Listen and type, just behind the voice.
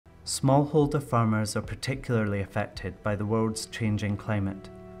Smallholder farmers are particularly affected by the world's changing climate.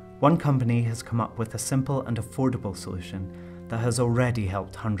 One company has come up with a simple and affordable solution that has already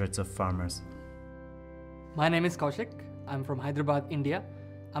helped hundreds of farmers. My name is Kaushik. I'm from Hyderabad, India.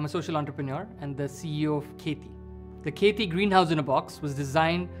 I'm a social entrepreneur and the CEO of Kheyti. The Kheyti greenhouse in a box was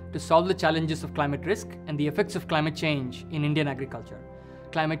designed to solve the challenges of climate risk and the effects of climate change in Indian agriculture.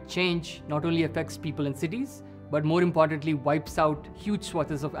 Climate change not only affects people in cities, but more importantly wipes out huge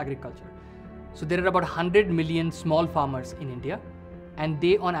swaths of agriculture. So there are about 100 million small farmers in India, and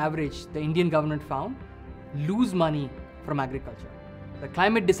they on average, the Indian government found, lose money from agriculture. The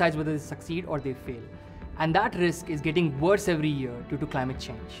climate decides whether they succeed or they fail. And that risk is getting worse every year due to climate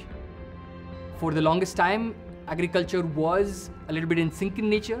change. For the longest time, agriculture was a little bit in sync in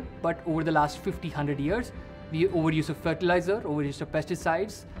nature, but over the last 50-100 years, the overuse of fertilizer, overuse of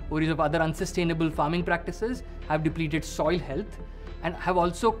pesticides, overuse of other unsustainable farming practices have depleted soil health and have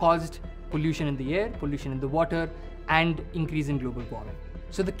also caused pollution in the air, pollution in the water, and increase in global warming.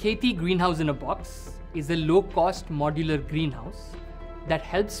 So the Kheyti greenhouse in a box is a low-cost modular greenhouse that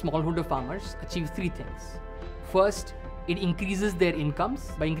helps smallholder farmers achieve three things. First, it increases their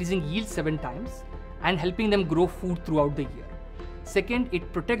incomes by increasing yield 7 times and helping them grow food throughout the year. Second,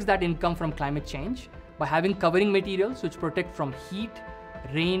 it protects that income from climate change by having covering materials which protect from heat,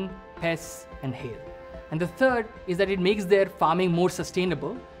 rain, pests, and hail. And the third is that it makes their farming more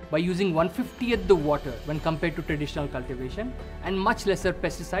sustainable by using 1/50th the water when compared to traditional cultivation and much lesser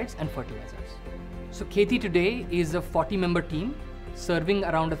pesticides and fertilizers. So Kheyti today is a 40-member team serving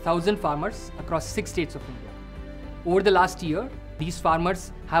around 1,000 farmers across 6 states of India. Over the last year, these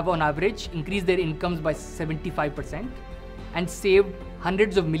farmers have on average increased their incomes by 75% and saved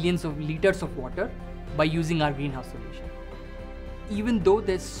hundreds of millions of liters of water by using our greenhouse solution. Even though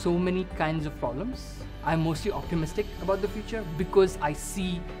there's so many kinds of problems, I'm mostly optimistic about the future because I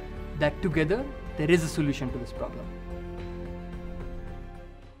see that together there is a solution to this problem.